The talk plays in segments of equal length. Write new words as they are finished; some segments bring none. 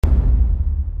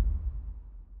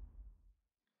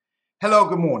Hello,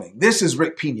 good morning. This is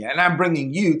Rick Pina, and I'm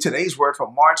bringing you today's word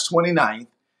for March 29th,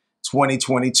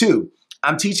 2022.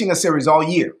 I'm teaching a series all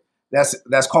year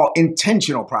that's called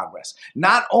Intentional Progress.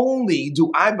 Not only do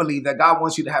I believe that God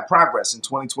wants you to have progress in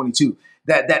 2022,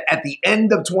 that at the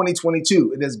end of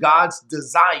 2022, it is God's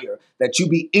desire that you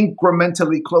be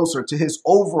incrementally closer to his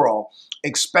overall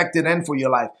expected end for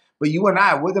your life. But you and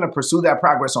we're going to pursue that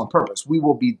progress on purpose. We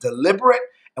will be deliberate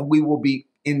and we will be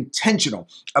intentional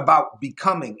about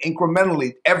becoming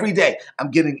incrementally every day.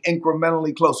 I'm getting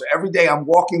incrementally closer. Every day I'm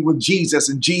walking with Jesus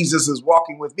and Jesus is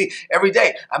walking with me. Every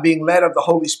day I'm being led of the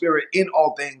Holy Spirit in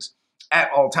all things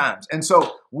at all times. And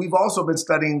so we've also been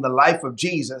studying the life of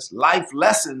Jesus, life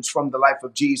lessons from the life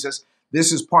of Jesus.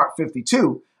 This is part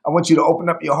 52. I want you to open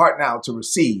up your heart now to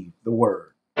receive the word.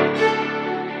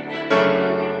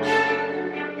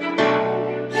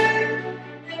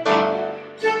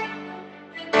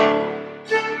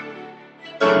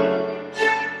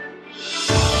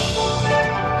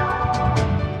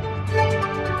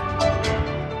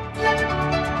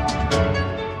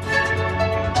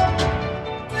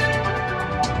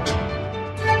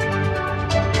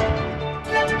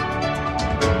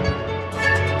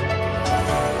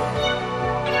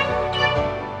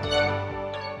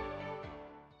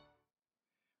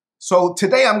 So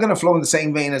today I'm going to flow in the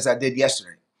same vein as I did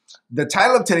yesterday. The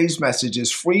title of today's message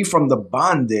is Free from the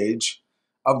Bondage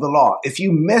of the Law. If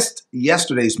you missed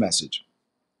yesterday's message,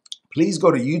 please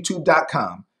go to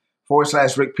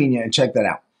youtube.com/Rick Pina and check that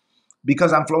out,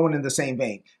 because I'm flowing in the same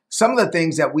vein. Some of the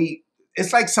things that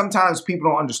it's like sometimes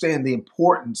people don't understand the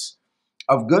importance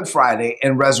of Good Friday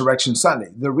and Resurrection Sunday.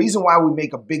 The reason why we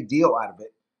make a big deal out of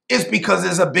it is because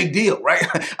it's a big deal, right?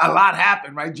 A lot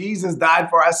happened, right? Jesus died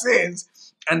for our sins.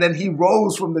 And then he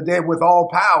rose from the dead with all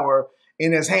power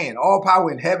in his hand. All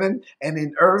power in heaven and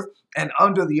in earth and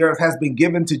under the earth has been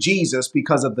given to Jesus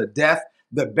because of the death,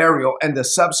 the burial, and the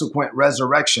subsequent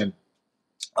resurrection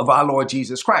of our Lord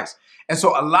Jesus Christ. And so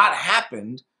a lot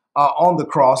happened on the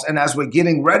cross. And as we're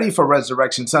getting ready for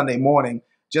Resurrection Sunday morning,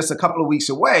 just a couple of weeks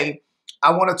away,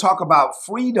 I want to talk about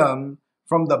freedom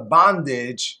from the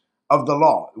bondage of the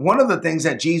law. One of the things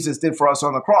that Jesus did for us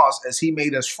on the cross is he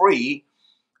made us free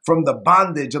from the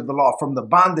bondage of the law, from the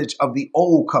bondage of the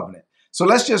old covenant. So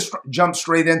let's just jump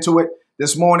straight into it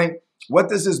this morning. What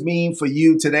does this mean for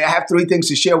you today? I have three things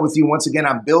to share with you. Once again,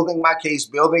 I'm building my case,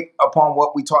 building upon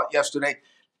what we taught yesterday.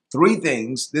 Three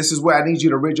things. This is where I need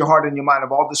you to rid your heart and your mind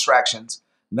of all distractions.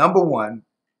 Number one,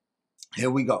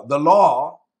 here we go. The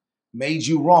law made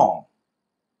you wrong,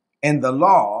 and the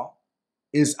law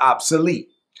is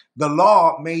obsolete. The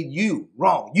law made you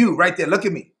wrong. You right there, look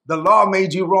at me. The law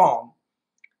made you wrong,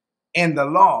 and the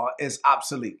law is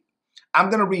obsolete. I'm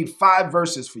going to read 5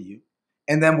 verses for you,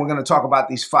 and then we're going to talk about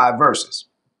these 5 verses.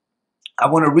 I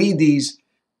want to read these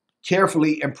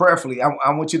carefully and prayerfully.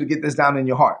 I want you to get this down in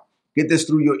your heart. Get this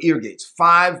through your ear gates.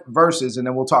 5 verses, and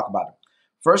then we'll talk about it.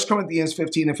 1 Corinthians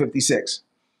 15:56.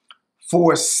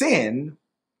 For sin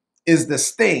is the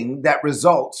sting that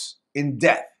results in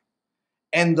death,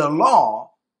 and the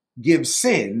law gives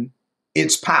sin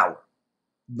its power.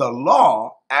 The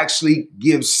law actually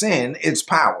gives sin its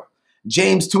power.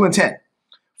 James 2:10.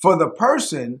 For the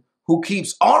person who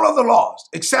keeps all of the laws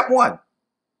except one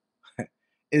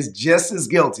is just as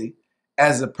guilty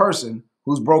as the person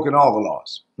who's broken all the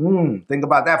laws. Think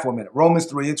about that for a minute. Romans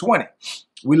 3:20.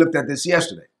 We looked at this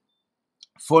yesterday.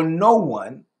 For no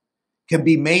one can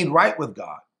be made right with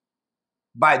God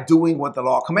by doing what the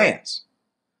law commands.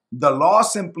 The law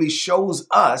simply shows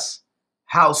us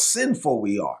how sinful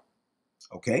we are.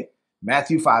 Okay,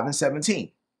 Matthew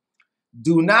 5:17.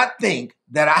 Do not think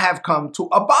that I have come to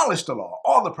abolish the law,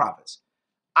 all the prophets.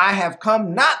 I have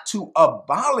come not to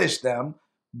abolish them,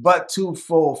 but to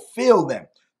fulfill them.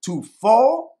 To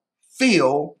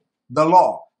fulfill the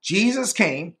law. Jesus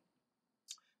came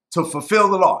to fulfill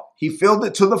the law. He filled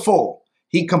it to the full.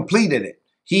 He completed it.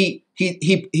 He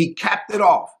capped it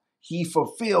off. He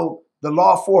fulfilled the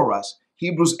law for us.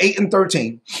 Hebrews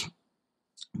 8:13.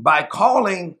 By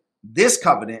calling this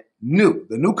covenant new,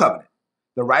 the new covenant.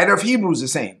 The writer of Hebrews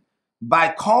is saying,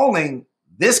 by calling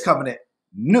this covenant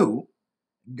new,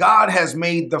 God has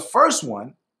made the first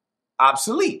one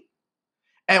obsolete.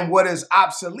 And what is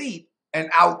obsolete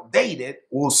and outdated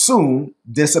will soon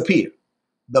disappear.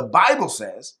 The Bible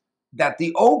says that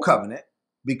the old covenant,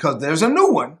 because there's a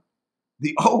new one,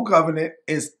 the old covenant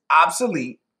is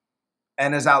obsolete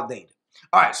and is outdated.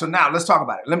 All right, so now let's talk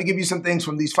about it. Let me give you some things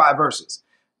from these 5 verses.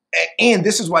 And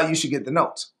this is why you should get the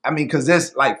notes. I mean, because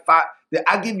there's like 5.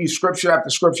 I give you scripture after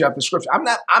scripture after scripture. I'm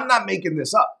not making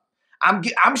this up.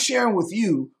 I'm sharing with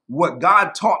you what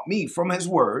God taught me from his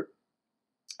word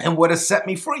and what has set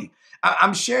me free.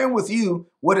 I'm sharing with you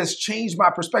what has changed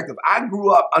my perspective. I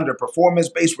grew up under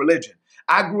performance-based religion.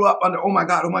 I grew up under, oh my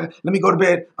God, let me go to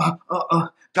bed.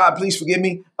 God, please forgive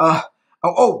me.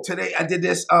 Today I did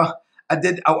this.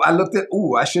 I looked at,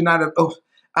 I should not have,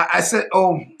 I said,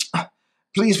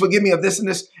 please forgive me of this and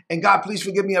this. And God, please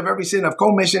forgive me of every sin of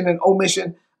commission and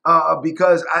omission,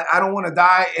 because I don't want to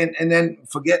die and then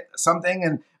forget something.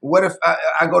 And what if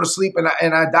I go to sleep and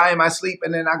I die in my sleep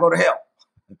and then I go to hell?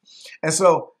 And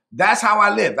so that's how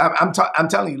I lived. I'm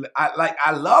telling you,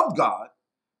 I loved God,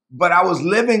 but I was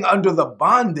living under the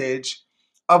bondage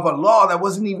of a law that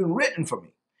wasn't even written for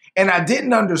me. And I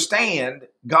didn't understand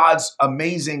God's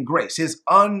amazing grace, his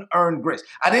unearned grace.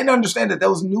 I didn't understand that there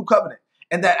was a new covenant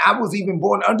and that I was even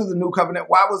born under the new covenant.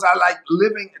 Why was I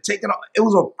it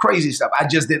was a crazy stuff. I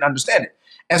just didn't understand it.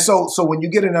 And so when you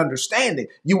get an understanding,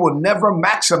 you will never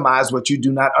maximize what you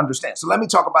do not understand. So let me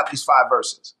talk about these 5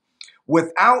 verses.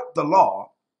 Without the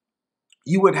law,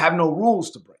 you would have no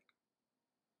rules to break.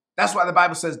 That's why the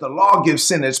Bible says the law gives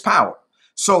sin its power.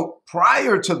 So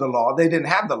prior to the law, they didn't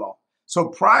have the law. So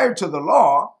prior to the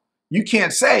law, you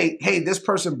can't say, hey, this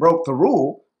person broke the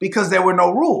rule, because there were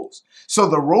no rules. So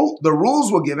the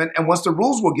rules were given. And once the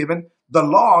rules were given, the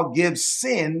law gives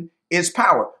sin its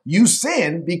power. You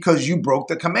sin because you broke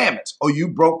the commandments or you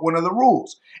broke one of the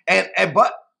rules.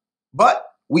 But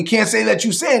we can't say that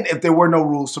you sinned if there were no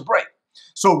rules to break.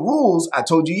 So rules, I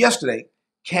told you yesterday,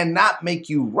 cannot make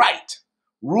you right.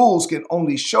 Rules can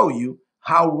only show you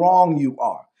how wrong you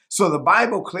are. So the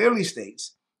Bible clearly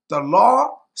states the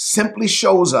law simply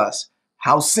shows us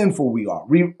how sinful we are.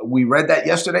 We read that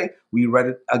yesterday. We read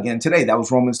it again today. That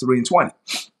was Romans 3:20.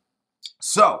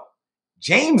 So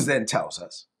James then tells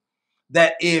us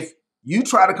that if you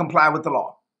try to comply with the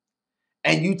law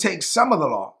and you take some of the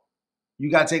law, you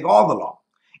got to take all the law.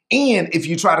 And if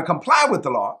you try to comply with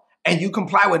the law and you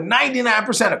comply with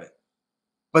 99% of it,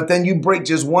 but then you break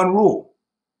just one rule,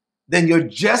 then you're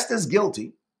just as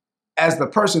guilty as the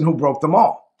person who broke them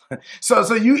all. So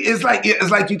it's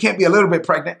like you can't be a little bit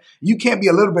pregnant. You can't be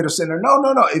a little bit of sinner. No.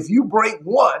 If you break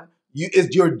one,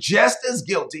 you're just as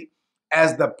guilty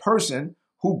as the person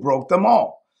who broke them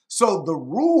all. So the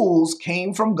rules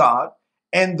came from God,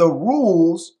 and the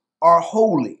rules are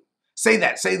holy. Say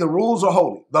that. Say the rules are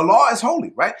holy. The law is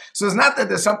holy, right? So it's not that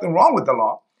there's something wrong with the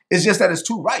law. It's just that it's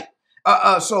too right.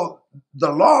 So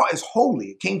the law is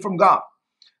holy. It came from God.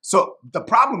 So the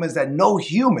problem is that no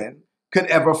human could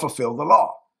ever fulfill the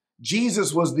law.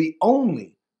 Jesus was the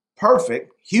only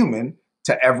perfect human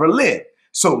to ever live.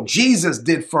 So Jesus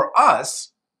did for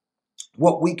us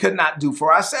what we could not do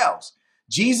for ourselves.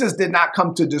 Jesus did not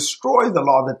come to destroy the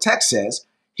law. The text says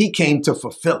he came to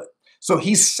fulfill it. So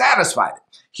he satisfied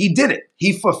it. He did it.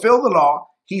 He fulfilled the law.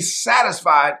 He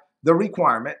satisfied the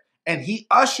requirement, and he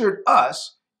ushered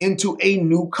us into a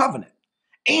new covenant.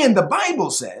 And the Bible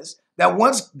says that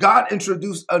once God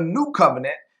introduced a new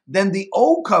covenant, then the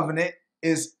old covenant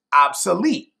is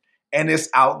obsolete and it's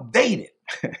outdated.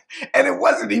 And it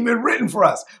wasn't even written for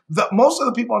us. Most of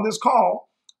the people on this call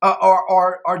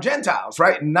are Gentiles,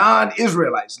 right?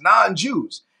 Non-Israelites,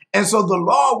 non-Jews. And so the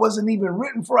law wasn't even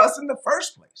written for us in the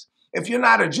first place. If you're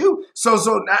not a Jew, so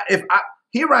now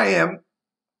here I am,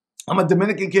 I'm a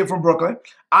Dominican kid from Brooklyn.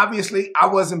 Obviously, I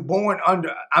wasn't born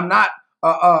I'm not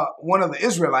one of the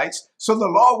Israelites. So the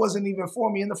law wasn't even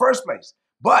for me in the first place.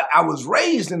 But I was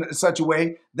raised in such a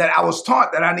way that I was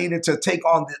taught that I needed to take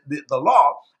on the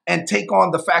law and take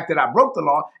on the fact that I broke the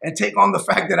law and take on the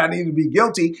fact that I needed to be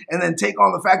guilty and then take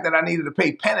on the fact that I needed to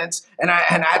pay penance and I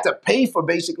had to pay for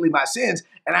basically my sins.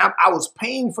 And I was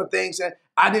paying for things and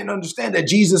I didn't understand that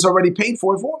Jesus already paid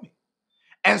for it for me.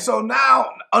 And so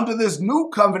now under this new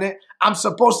covenant, I'm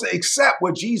supposed to accept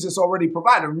what Jesus already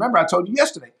provided. Remember, I told you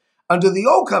yesterday, under the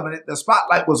old covenant, the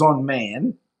spotlight was on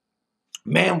man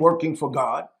working for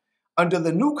God. Under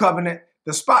the new covenant,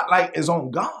 the spotlight is on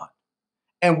God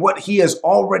and what he has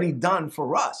already done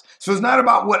for us. So it's not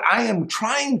about what I am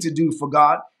trying to do for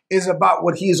God. It's about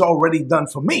what he has already done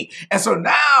for me. And so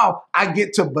now I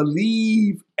get to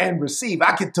believe and receive.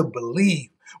 I get to believe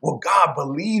what God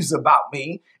believes about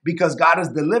me because God has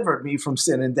delivered me from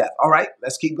sin and death. All right,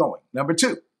 let's keep going. Number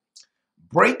 2,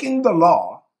 breaking the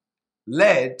law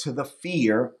led to the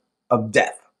fear of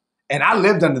death. And I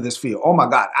lived under this fear. Oh my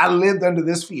God, I lived under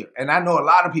this fear. And I know a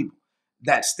lot of people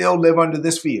that still live under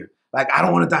this fear. Like, I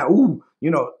don't want to die. Ooh,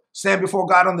 stand before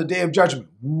God on the day of judgment.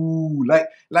 Ooh,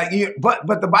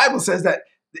 but the Bible says that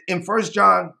in 1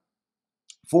 John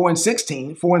 4 and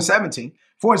 17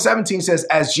 says,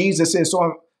 as Jesus is,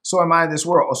 so am I in this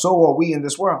world, or so are we in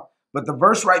this world. But the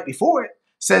verse right before it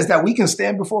says that we can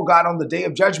stand before God on the day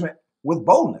of judgment with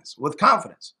boldness, with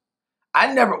confidence.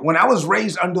 when I was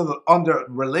raised under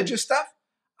religious stuff,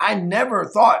 I never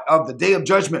thought of the day of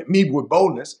judgment, me with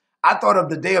boldness. I thought of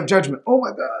the day of judgment. Oh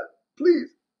my God, please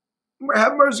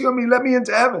have mercy on me. Let me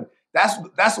into heaven. That's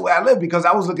the way I live, because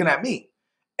I was looking at me.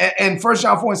 And 1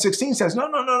 John 4:16 says,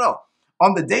 no.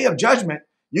 On the day of judgment,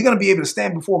 you're going to be able to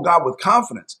stand before God with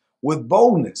confidence, with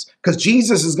boldness, because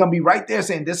Jesus is going to be right there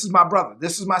saying, this is my brother,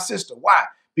 this is my sister. Why?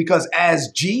 Because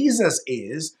as Jesus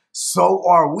is, so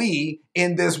are we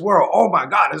in this world. Oh my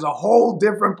God, it's a whole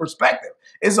different perspective.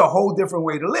 It's a whole different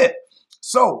way to live.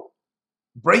 So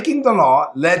breaking the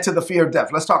law led to the fear of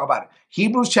death. Let's talk about it.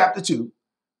 Hebrews chapter 2,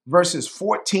 verses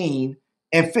 14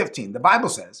 and 15. The Bible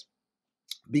says,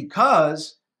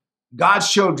 because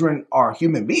God's children are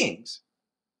human beings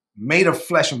made of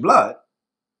flesh and blood,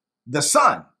 the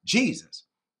Son, Jesus,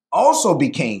 also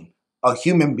became a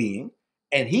human being,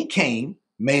 and he came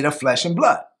made of flesh and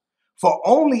blood. For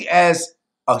only as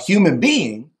a human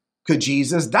being could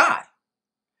Jesus die.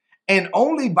 And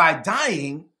only by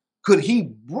dying could he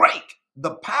break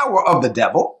the power of the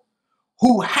devil,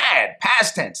 who had,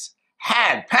 past tense,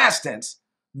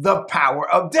 the power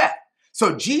of death.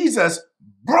 So Jesus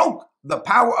broke the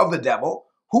power of the devil,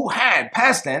 who had,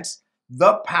 past tense,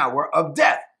 the power of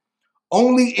death.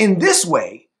 Only in this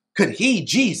way could he,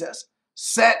 Jesus,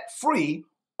 set free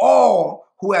all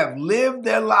who have lived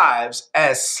their lives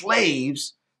as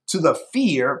slaves to the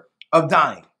fear of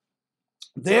dying.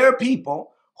 There are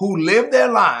people who live their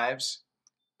lives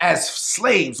as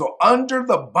slaves or under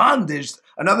the bondage.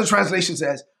 Another translation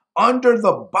says, under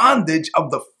the bondage of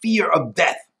the fear of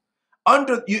death.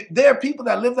 There are people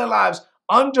that live their lives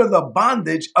under the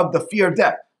bondage of the fear of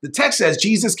death. The text says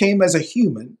Jesus came as a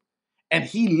human, and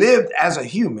he lived as a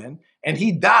human, and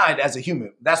he died as a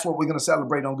human. That's what we're going to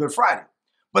celebrate on Good Friday.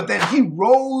 But then he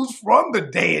rose from the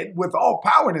dead with all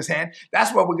power in his hand.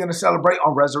 That's what we're going to celebrate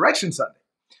on Resurrection Sunday.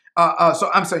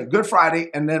 So I'm saying Good Friday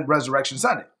and then Resurrection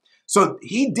Sunday. So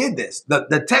he did this.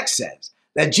 The text says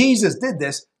that Jesus did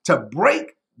this to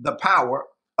break the power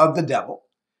of the devil,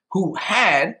 who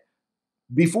had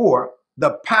before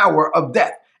the power of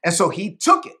death. And so he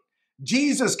took it.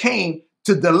 Jesus came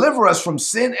to deliver us from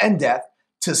sin and death,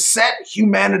 to set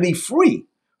humanity free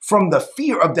from the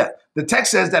fear of death. The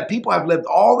text says that people have lived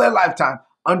all their lifetime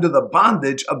under the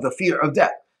bondage of the fear of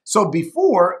death. So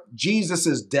before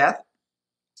Jesus's death,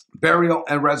 burial,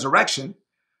 and resurrection,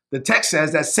 the text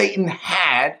says that Satan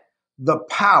had the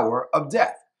power of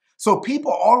death. So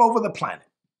people all over the planet,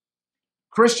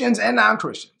 Christians and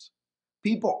non-Christians,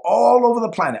 people all over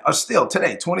the planet are still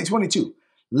today, 2022,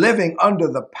 living under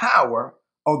the power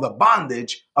or the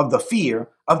bondage of the fear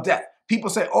of death. People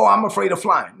say, oh, I'm afraid of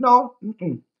flying. No,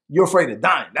 you're afraid of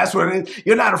dying. That's what it is.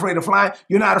 You're not afraid of flying.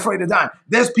 You're not afraid of dying.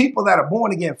 There's people that are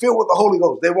born again, filled with the Holy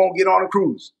Ghost. They won't get on a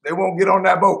cruise. They won't get on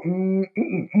that boat. I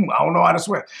don't know how to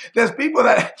swim. There's people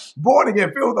that are born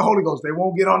again, filled with the Holy Ghost. They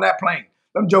won't get on that plane.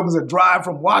 Them jokers are drive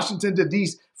from Washington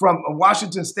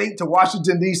State to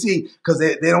Washington, D.C. because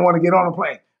they don't want to get on a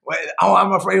plane. Oh,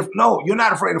 I'm afraid of, no, you're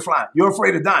not afraid of flying. You're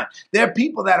afraid of dying. There are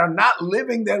people that are not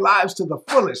living their lives to the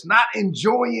fullest, not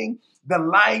enjoying the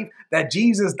life that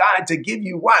Jesus died to give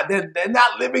you. Why? They're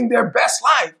not living their best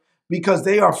life because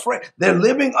they are afraid. They're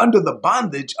living under the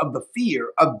bondage of the fear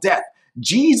of death.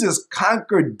 Jesus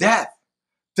conquered death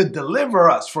to deliver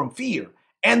us from fear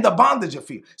and the bondage of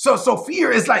fear. So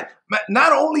fear is like,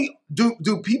 not only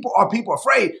are people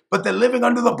afraid, but they're living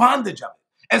under the bondage of it.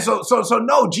 And so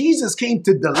no, Jesus came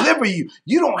to deliver you.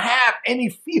 You don't have any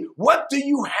fear. What do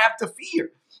you have to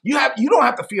fear? You don't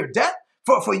have to fear death.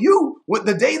 For you, with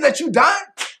the day that you die,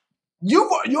 you're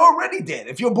already dead.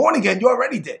 If you're born again, you're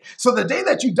already dead. So the day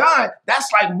that you die, that's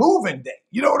like moving day.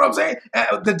 You know what I'm saying?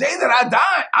 The day that I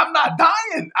die, I'm not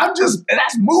dying.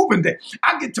 That's moving day.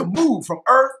 I get to move from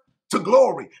earth to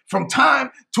glory, from time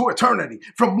to eternity,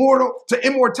 from mortal to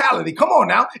immortality. Come on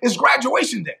now, it's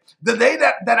graduation day. The day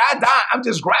that I die, I'm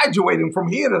just graduating from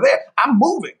here to there. I'm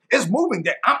moving. It's moving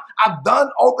day. I've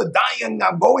done all the dying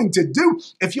I'm going to do.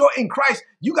 If you're in Christ,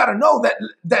 you got to know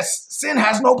that sin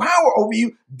has no power over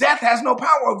you. Death has no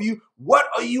power over you. What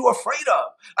are you afraid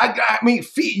of?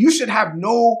 You should have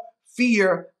no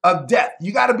fear of death.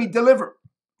 You got to be delivered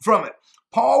from it.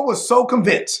 Paul was so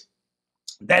convinced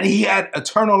that he had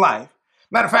eternal life.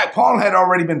 Matter of fact, Paul had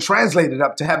already been translated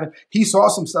up to heaven. He saw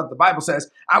some stuff. The Bible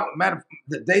says,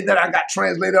 the day that I got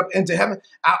translated up into heaven,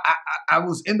 I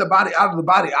was in the body, out of the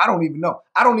body. I don't even know.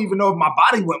 I don't even know if my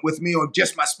body went with me or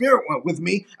just my spirit went with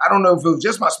me. I don't know if it was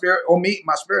just my spirit or me,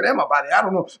 my spirit and my body. I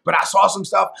don't know. But I saw some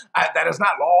stuff that is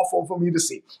not lawful for me to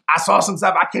see. I saw some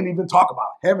stuff I can't even talk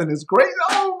about. Heaven is great.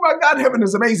 Oh my God, heaven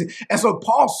is amazing. And so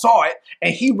Paul saw it,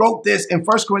 and he wrote this in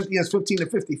 1 Corinthians 15 and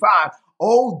 55.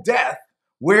 O death,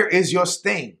 where is your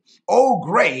sting? O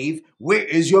grave, where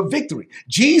is your victory?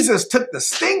 Jesus took the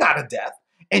sting out of death,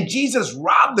 and Jesus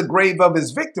robbed the grave of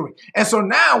his victory. And so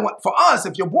now for us,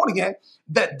 if you're born again,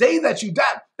 that day that you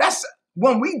die, that's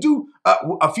when we do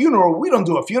a funeral. We don't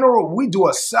do a funeral. We do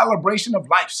a celebration of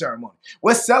life ceremony.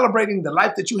 We're celebrating the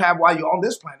life that you have while you're on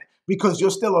this planet because you're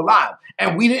still alive.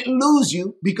 And we didn't lose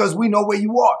you because we know where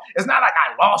you are. It's not like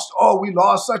we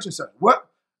lost such and such. What?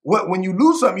 When you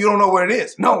lose something, you don't know where it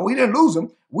is. No, we didn't lose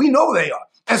them. We know they are.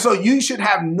 And so you should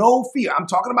have no fear. I'm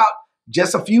talking about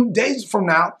just a few days from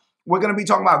now. We're going to be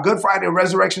talking about Good Friday,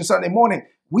 Resurrection Sunday morning.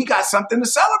 We got something to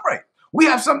celebrate. We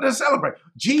have something to celebrate.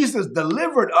 Jesus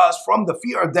delivered us from the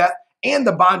fear of death and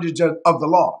the bondage of the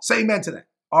law. Say amen to that.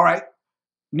 All right.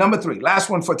 Number 3, last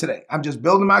one for today. I'm just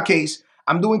building my case.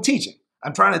 I'm doing teaching.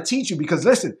 I'm trying to teach you because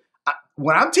listen,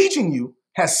 what I'm teaching you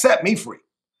has set me free.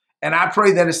 And I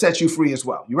pray that it sets you free as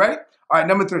well. You ready? All right.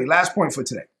 Number 3, last point for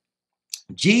today.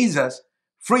 Jesus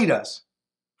freed us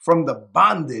from the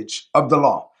bondage of the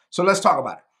law. So let's talk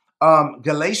about it.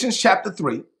 Galatians chapter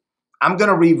 3. I'm going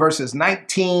to read verses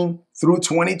 19 through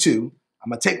 22. I'm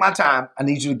going to take my time. I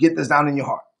need you to get this down in your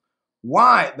heart.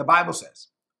 Why, the Bible says,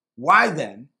 why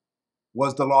then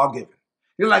was the law given?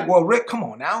 You're like, well, Rick, come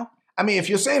on now. I mean, if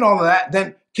you're saying all of that,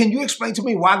 then can you explain to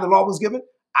me why the law was given?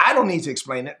 I don't need to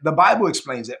explain it. The Bible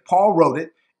explains it. Paul wrote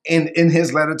it in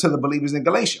his letter to the believers in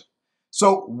Galatia.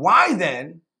 So why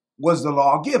then was the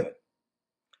law given?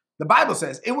 The Bible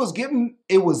says it was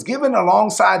given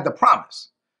alongside the promise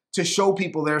to show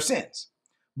people their sins.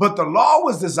 But the law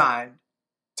was designed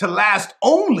to last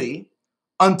only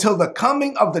until the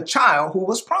coming of the child who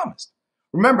was promised.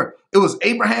 Remember, it was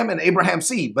Abraham and Abraham's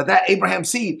seed, but that Abraham's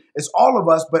seed is all of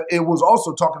us, but it was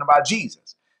also talking about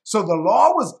Jesus. So the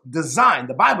law was designed,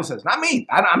 the Bible says, not me,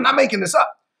 I'm not making this up.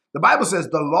 The Bible says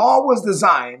the law was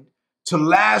designed to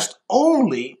last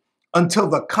only until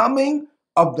the coming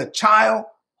of the child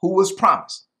who was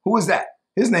promised. Who is that?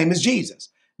 His name is Jesus.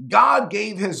 God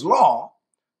gave his law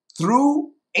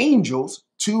through angels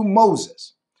to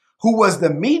Moses, who was the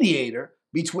mediator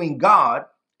between God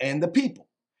and the people.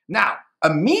 Now, a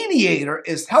mediator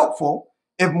is helpful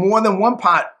if more than one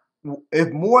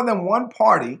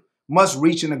party must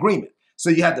reach an agreement.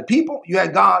 So you had the people, you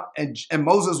had God, and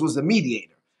Moses was the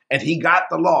mediator, and he got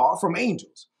the law from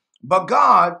angels. But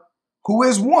God, who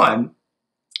is one,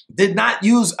 did not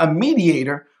use a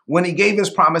mediator when he gave his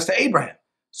promise to Abraham.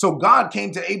 So God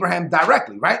came to Abraham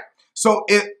directly, right? So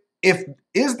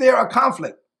is there a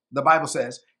conflict? The Bible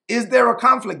says, is there a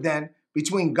conflict then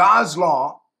between God's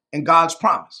law and God's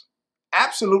promise?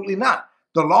 Absolutely not.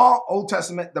 The law, Old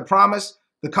Testament, the promise,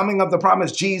 the coming of the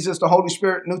promise, Jesus, the Holy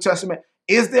Spirit, New Testament.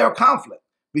 Is there a conflict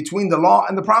between the law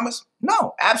and the promise?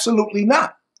 No, absolutely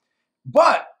not.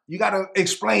 But you got to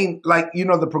explain,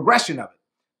 the progression of it.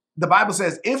 The Bible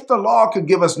says if the law could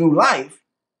give us new life,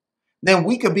 then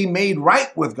we could be made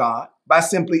right with God by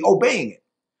simply obeying it.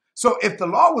 So if the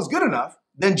law was good enough,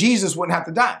 then Jesus wouldn't have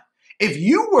to die. If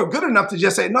you were good enough to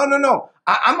just say, no,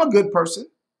 I'm a good person.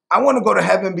 I want to go to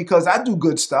heaven because I do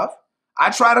good stuff. I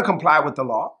try to comply with the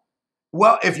law.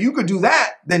 Well, if you could do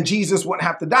that, then Jesus wouldn't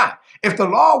have to die. If the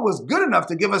law was good enough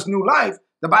to give us new life,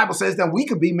 the Bible says then we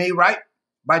could be made right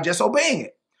by just obeying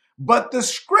it. But the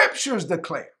scriptures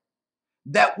declare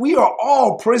that we are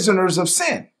all prisoners of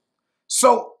sin.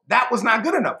 So that was not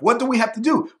good enough. What do we have to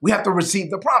do? We have to receive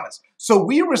the promise. So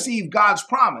we receive God's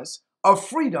promise of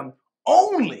freedom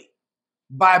only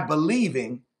by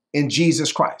believing in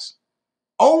Jesus Christ.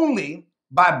 Only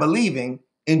by believing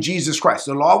in Jesus Christ.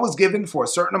 The law was given for a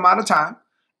certain amount of time,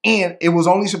 and it was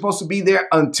only supposed to be there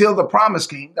until the promise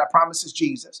came. That promise is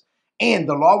Jesus. And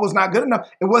the law was not good enough.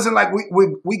 It wasn't like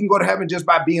we can go to heaven just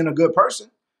by being a good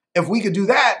person. If we could do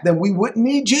that, then we wouldn't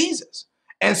need Jesus.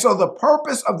 And so the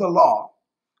purpose of the law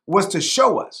was to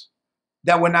show us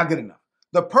that we're not good enough.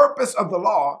 The purpose of the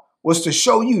law was to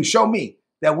show me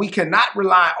that we cannot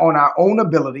rely on our own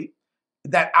ability,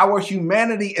 that our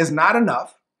humanity is not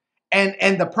enough.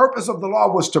 And the purpose of the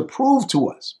law was to prove to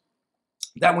us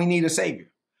that we need a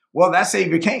savior. Well, that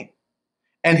savior came,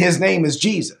 and his name is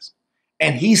Jesus,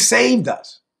 and he saved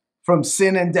us from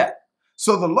sin and death.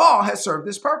 So the law has served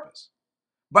its purpose.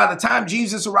 By the time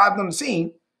Jesus arrived on the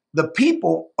scene, the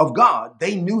people of God,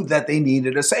 they knew that they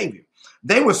needed a savior.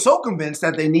 They were so convinced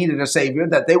that they needed a savior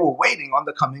that they were waiting on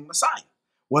the coming Messiah.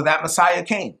 Well, that Messiah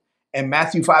came. And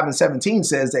Matthew 5:17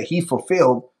 says that he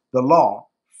fulfilled the law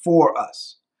for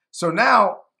us. So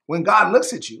now when God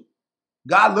looks at you,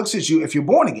 if you're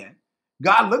born again,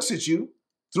 God looks at you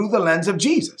through the lens of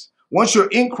Jesus. Once you're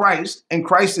in Christ and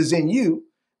Christ is in you,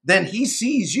 then he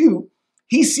sees you.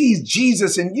 He sees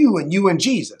Jesus in you and you in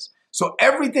Jesus. So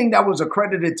everything that was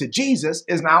accredited to Jesus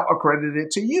is now accredited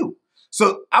to you.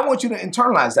 So I want you to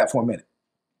internalize that for a minute.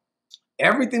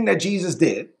 Everything that Jesus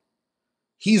did,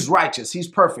 he's righteous, he's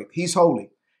perfect, he's holy,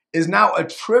 is now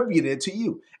attributed to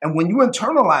you. And when you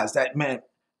internalize that, man,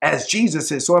 as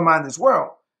Jesus is, so am I in this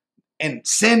world, and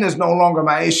sin is no longer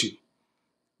my issue.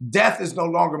 Death is no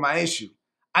longer my issue.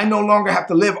 I no longer have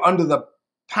to live under the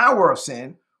power of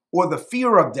sin or the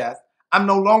fear of death. I'm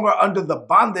no longer under the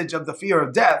bondage of the fear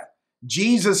of death.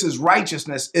 Jesus'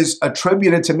 righteousness is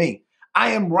attributed to me.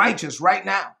 I am righteous right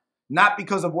now, not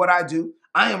because of what I do.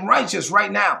 I am righteous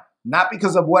right now, not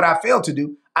because of what I failed to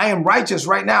do. I am righteous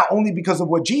right now only because of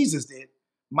what Jesus did.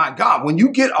 My God, when you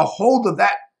get a hold of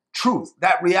that truth,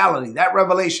 that reality, that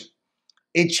revelation,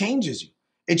 it changes you.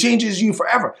 It changes you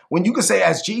forever. When you can say,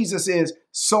 as Jesus is,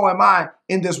 so am I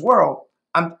in this world,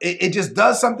 it just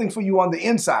does something for you on the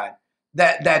inside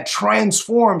that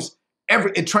transforms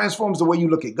it transforms the way you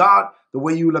look at God, the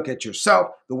way you look at yourself,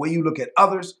 the way you look at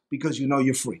others, because you know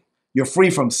you're free. You're free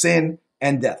from sin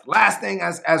and death. Last thing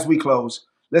as we close,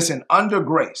 listen, under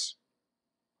grace,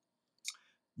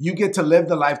 you get to live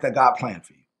the life that God planned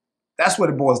for you. That's what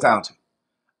it boils down to.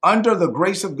 Under the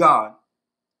grace of God,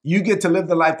 you get to live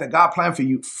the life that God planned for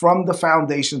you from the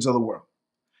foundations of the world.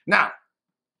 Now,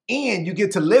 and you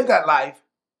get to live that life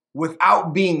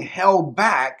without being held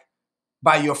back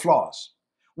by your flaws,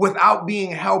 without being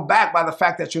held back by the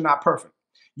fact that you're not perfect.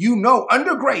 You know,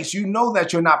 under grace, you know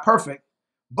that you're not perfect,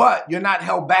 but you're not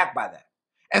held back by that.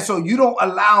 And so you don't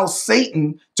allow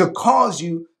Satan to cause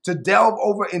you to delve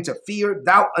over into fear,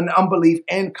 doubt, and unbelief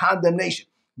and condemnation,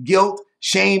 guilt,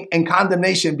 shame, and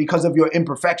condemnation because of your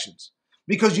imperfections.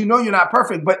 Because you know you're not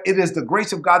perfect, but it is the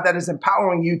grace of God that is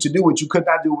empowering you to do what you could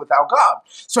not do without God.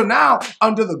 So now,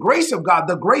 under the grace of God,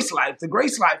 the grace life,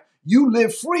 you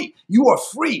live free. You are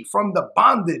free from the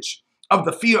bondage of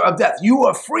the fear of death. You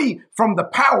are free from the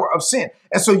power of sin.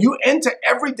 And so you enter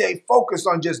every day focused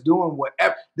on just doing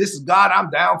whatever. This is God, I'm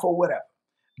down for whatever.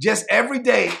 Just every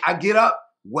day I get up,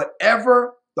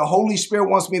 whatever the Holy Spirit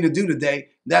wants me to do today,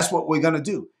 that's what we're going to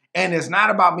do. And it's not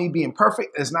about me being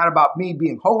perfect. It's not about me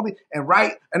being holy and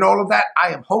right and all of that.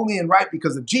 I am holy and right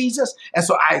because of Jesus. And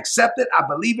so I accept it. I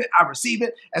believe it. I receive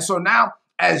it. And so now,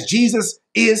 as Jesus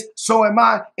is, so am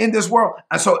I in this world.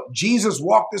 And so Jesus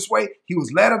walked this way. He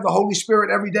was led of the Holy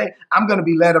Spirit every day. I'm going to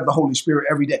be led of the Holy Spirit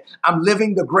every day. I'm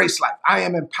living the grace life. I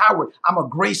am empowered. I'm a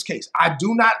grace case. I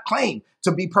do not claim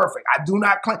to be perfect. I do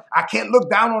not claim. I can't look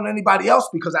down on anybody else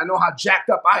because I know how jacked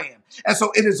up I am. And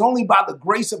so it is only by the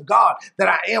grace of God that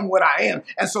I am what I am.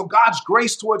 And so God's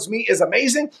grace towards me is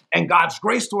amazing, and God's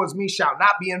grace towards me shall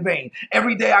not be in vain.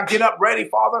 Every day I get up ready,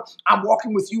 Father, I'm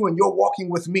walking with you and you're walking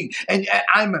with me. And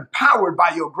I'm empowered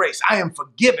by your grace. I am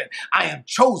forgiven. I am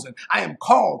chosen. I am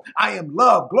called. I am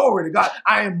loved. Glory to God.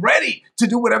 I am ready to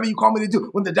do whatever you call me to do.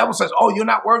 When the devil says, oh, you're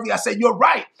not worthy, I say, you're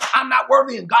right. I'm not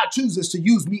worthy, and God chooses to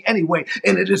use me anyway.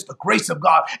 And it is the grace of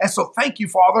God. And so thank you,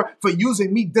 Father, for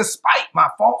using me despite my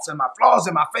faults and my flaws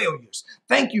and my failures.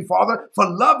 Thank you, Father, for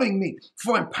loving me,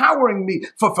 for empowering me,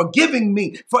 for forgiving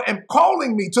me, for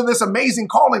calling me to this amazing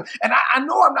calling. And I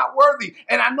know I'm not worthy,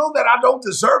 and I know that I don't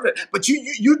deserve it, but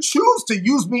you choose to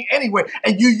use me anyway,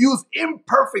 and you use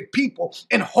imperfect people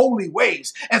in holy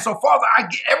ways. And so, Father, I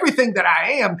get everything that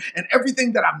I am and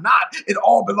everything that I'm not, it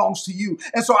all belongs to you.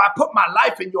 And so I put my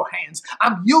life in your hands.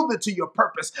 I'm yielded to your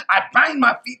purpose. I bind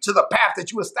my feet to the path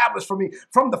that you established for me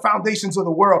from the foundations of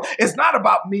the world. It's not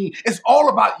about me. It's all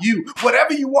about you.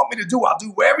 Whatever you want me to do, I'll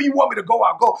do. Wherever you want me to go,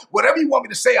 I'll go. Whatever you want me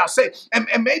to say, I'll say. And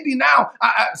maybe now,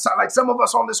 like some of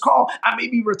us on this call, I may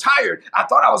be retired. I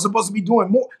thought I was supposed to be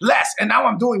doing less, and now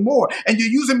I'm doing more. And you're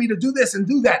using me to do this and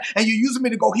do that. And you're using me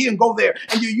to go here and go there.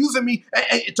 And you're using me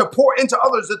to pour into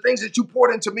others the things that you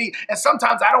poured into me. And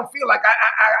sometimes I don't feel like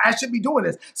I should be doing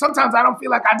this. Sometimes I don't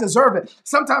feel like I deserve it.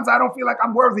 Sometimes I don't feel like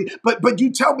I'm worthy. But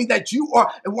you tell me that you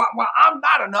are, while I'm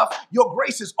not enough, your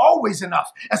grace is always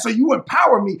enough. And so you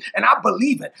empower me, and I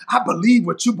believe it. I believe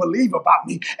what you believe about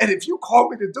me. And if you call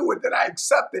me to do it, then I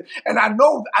accept it. And I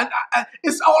know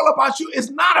it's all about you. It's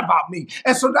not about me.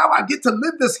 And so now I get to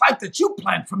live this life that you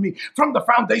planned for me from the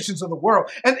foundations of the world.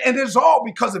 And it's all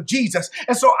because of Jesus.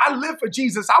 And so I live for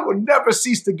Jesus. I will never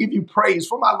cease to give you praise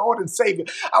for my Lord and Savior.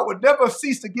 I would never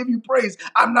cease to give you praise.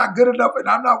 I'm not good enough and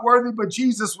I'm not worthy, but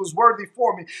Jesus was worthy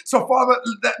for me. So Father,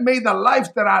 may the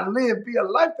life that I live be a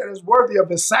life that is worthy of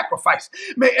his sacrifice.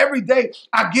 May every day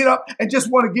I get up and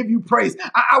just want to give you praise.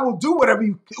 I will do whatever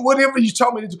you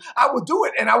tell me to do. I will do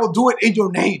it, and I will do it in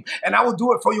your name, and I will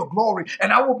do it for your glory,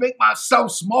 and I will make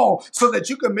myself small so that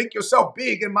you can make yourself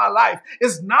big in my life.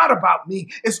 It's not about me.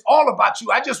 It's all about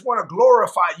you. I just want to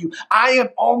glorify you. I am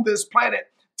on this planet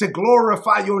to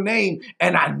glorify your name,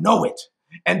 and I know it.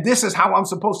 And this is how I'm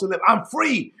supposed to live. I'm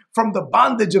free from the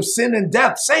bondage of sin and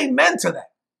death. Say amen to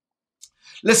that.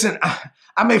 Listen,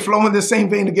 I may flow in the same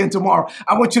vein again tomorrow.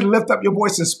 I want you to lift up your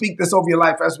voice and speak this over your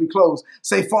life as we close.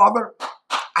 Say, Father,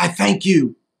 I thank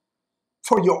you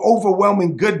for your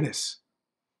overwhelming goodness,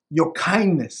 your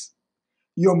kindness,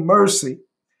 your mercy,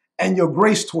 and your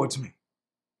grace towards me.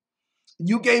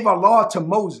 You gave a law to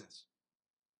Moses.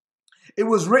 It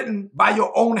was written by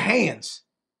your own hands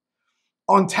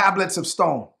on tablets of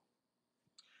stone.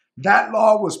 That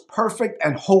law was perfect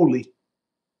and holy.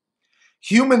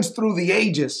 Humans through the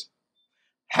ages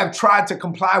have tried to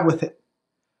comply with it,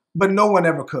 but no one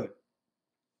ever could.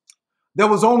 There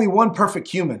was only one perfect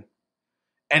human,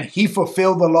 and he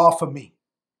fulfilled the law for me.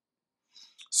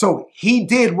 So he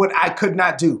did what I could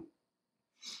not do.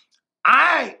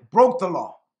 I broke the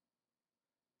law.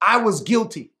 I was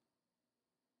guilty.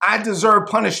 I deserve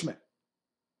punishment.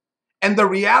 And the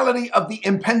reality of the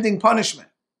impending punishment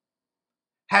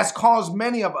has caused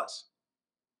many of us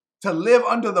to live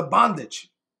under the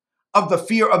bondage of the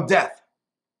fear of death.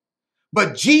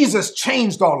 But Jesus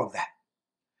changed all of that.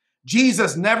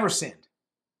 Jesus never sinned.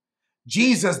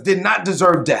 Jesus did not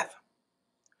deserve death.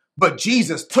 But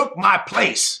Jesus took my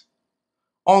place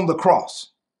on the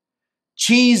cross.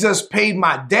 Jesus paid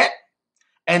my debt,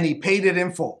 and he paid it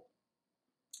in full.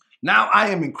 Now I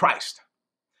am in Christ.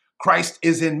 Christ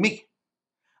is in me.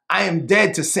 I am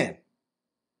dead to sin.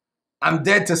 I'm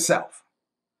dead to self.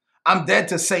 I'm dead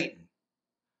to Satan.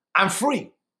 I'm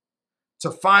free to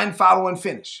find, follow, and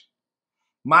finish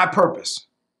my purpose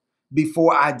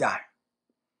before I die.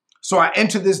 So I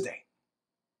enter this day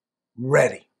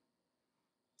ready.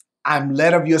 I'm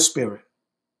led of your spirit.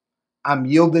 I'm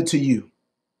yielded to you.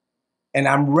 And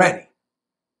I'm ready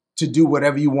to do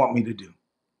whatever you want me to do.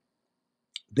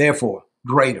 Therefore,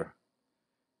 greater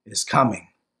is coming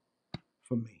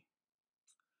for me.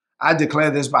 I declare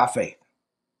this by faith.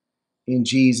 In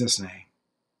Jesus' name,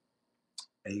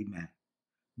 amen.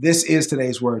 This is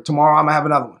today's word. Tomorrow I'm going to have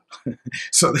another one.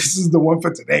 So this is the one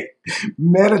for today.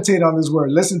 Meditate on this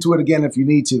word. Listen to it again if you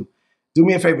need to. Do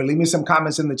me a favor. Leave me some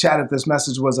comments in the chat if this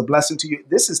message was a blessing to you.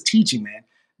 This is teaching, man.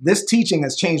 This teaching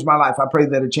has changed my life. I pray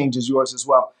that it changes yours as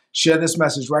well. Share this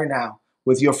message right now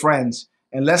with your friends.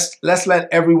 And let's let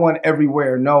everyone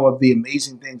everywhere know of the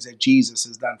amazing things that Jesus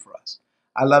has done for us.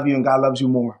 I love you and God loves you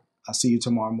more. I'll see you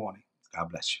tomorrow morning. God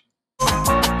bless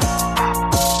you.